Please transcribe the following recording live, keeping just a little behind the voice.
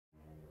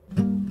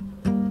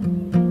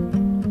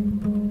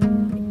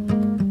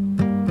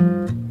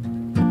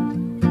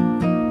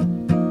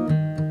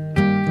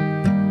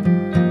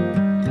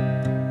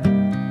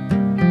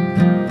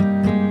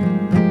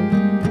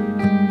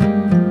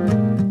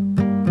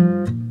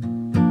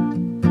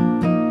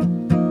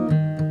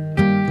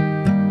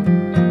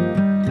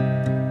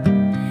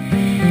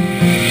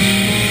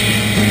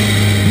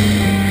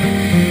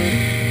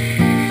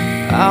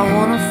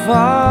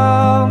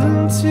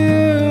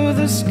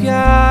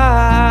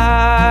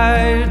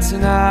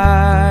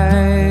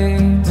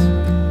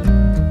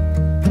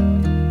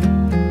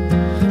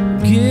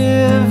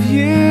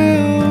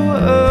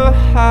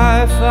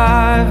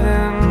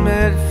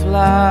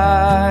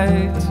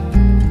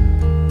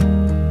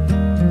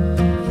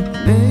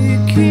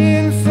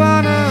making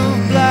fun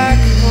of black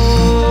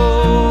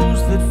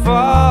holes that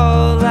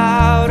fall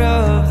out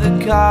of the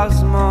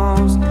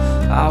cosmos.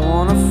 I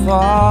wanna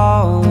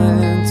fall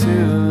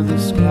into the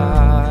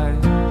sky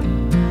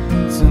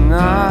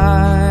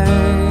tonight.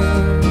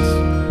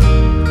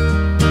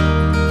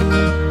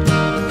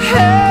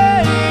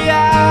 Hey,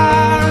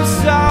 our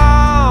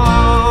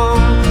song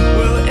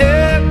will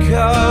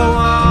echo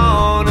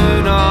on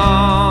and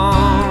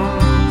on.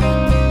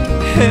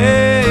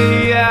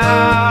 Hey,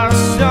 our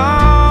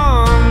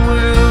song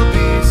will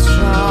be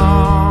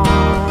strong.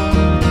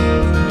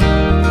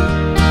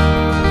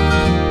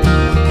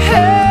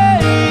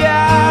 Hey,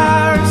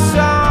 our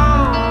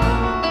song.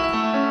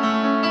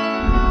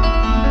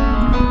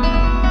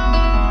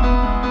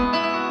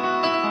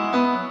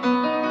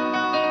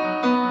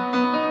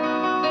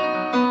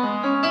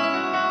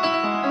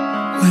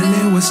 Well,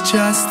 it was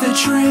just a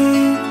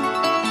dream,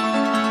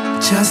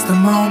 just a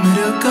moment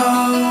ago.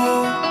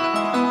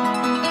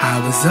 I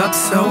was up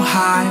so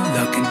high,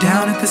 looking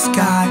down at the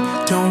sky.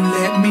 Don't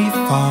let me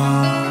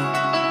fall.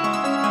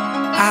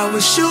 I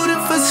was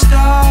shooting for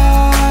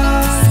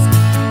stars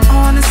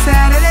on a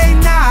Saturday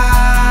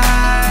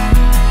night.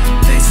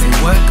 They say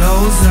what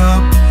goes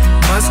up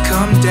must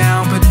come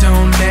down, but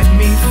don't let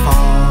me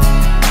fall.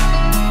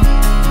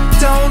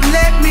 Don't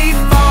let me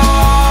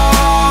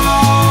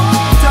fall.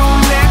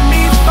 Don't let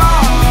me fall.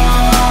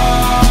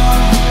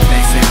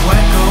 They say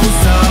what goes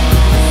up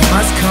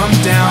must come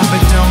down,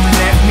 but don't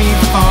let me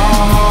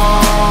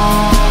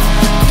fall.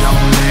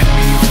 Don't let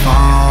me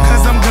fall.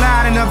 'Cause I'm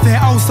gliding up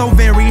there oh so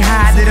very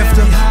high that if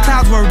the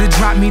clouds were to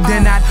drop me,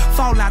 then I'd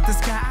fall out the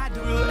sky.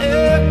 Will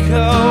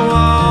echo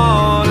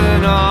on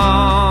and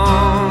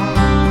on.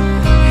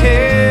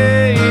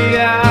 Hey,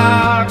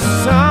 our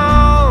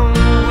song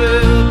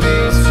will be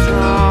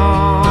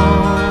strong.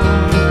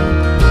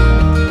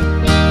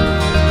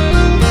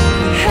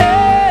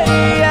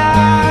 Hey,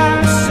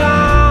 our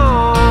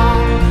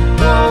song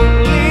won't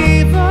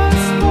leave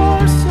us for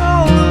so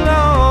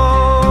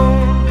long.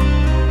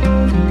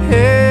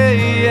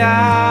 Hey,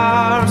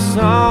 our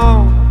song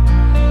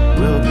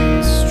will be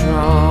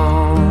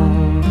strong.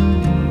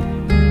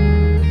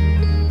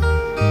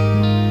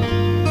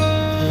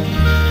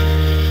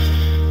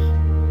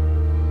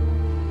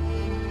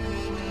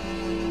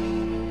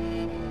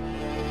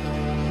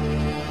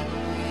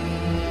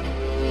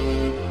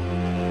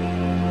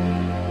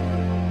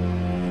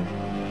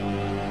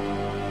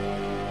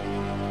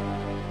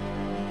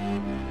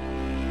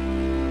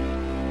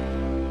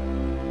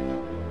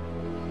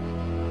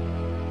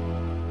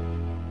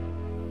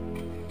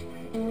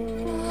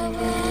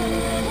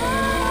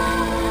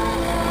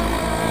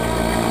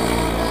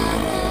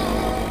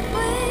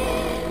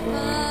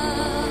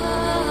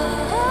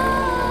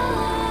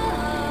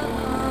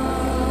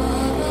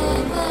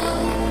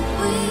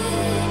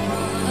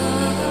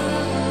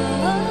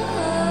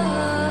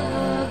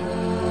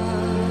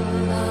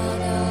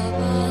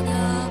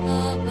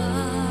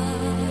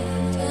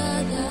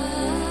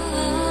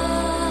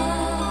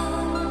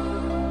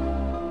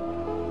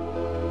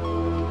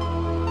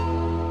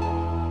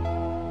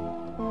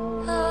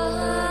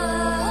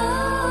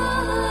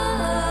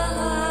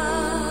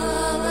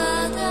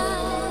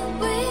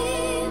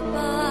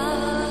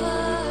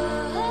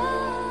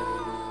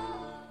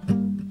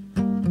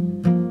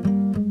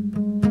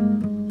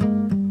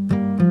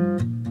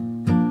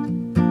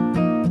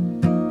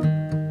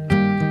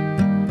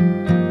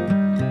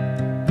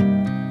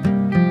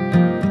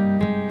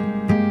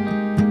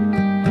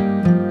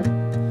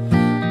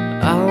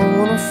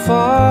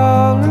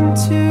 Fall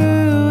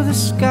into the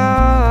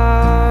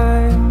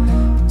sky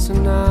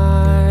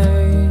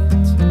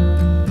tonight.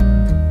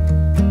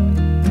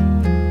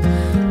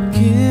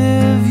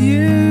 Give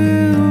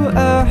you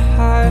a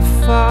high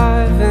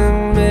five in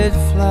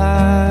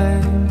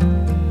mid-flight,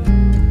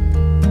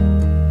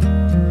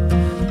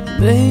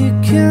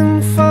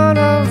 making fun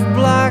of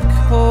black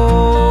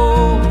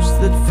holes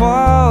that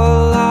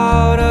fall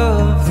out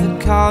of the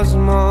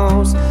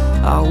cosmos.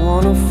 I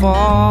wanna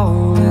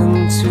fall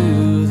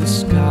into the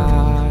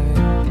sky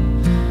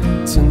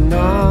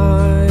tonight.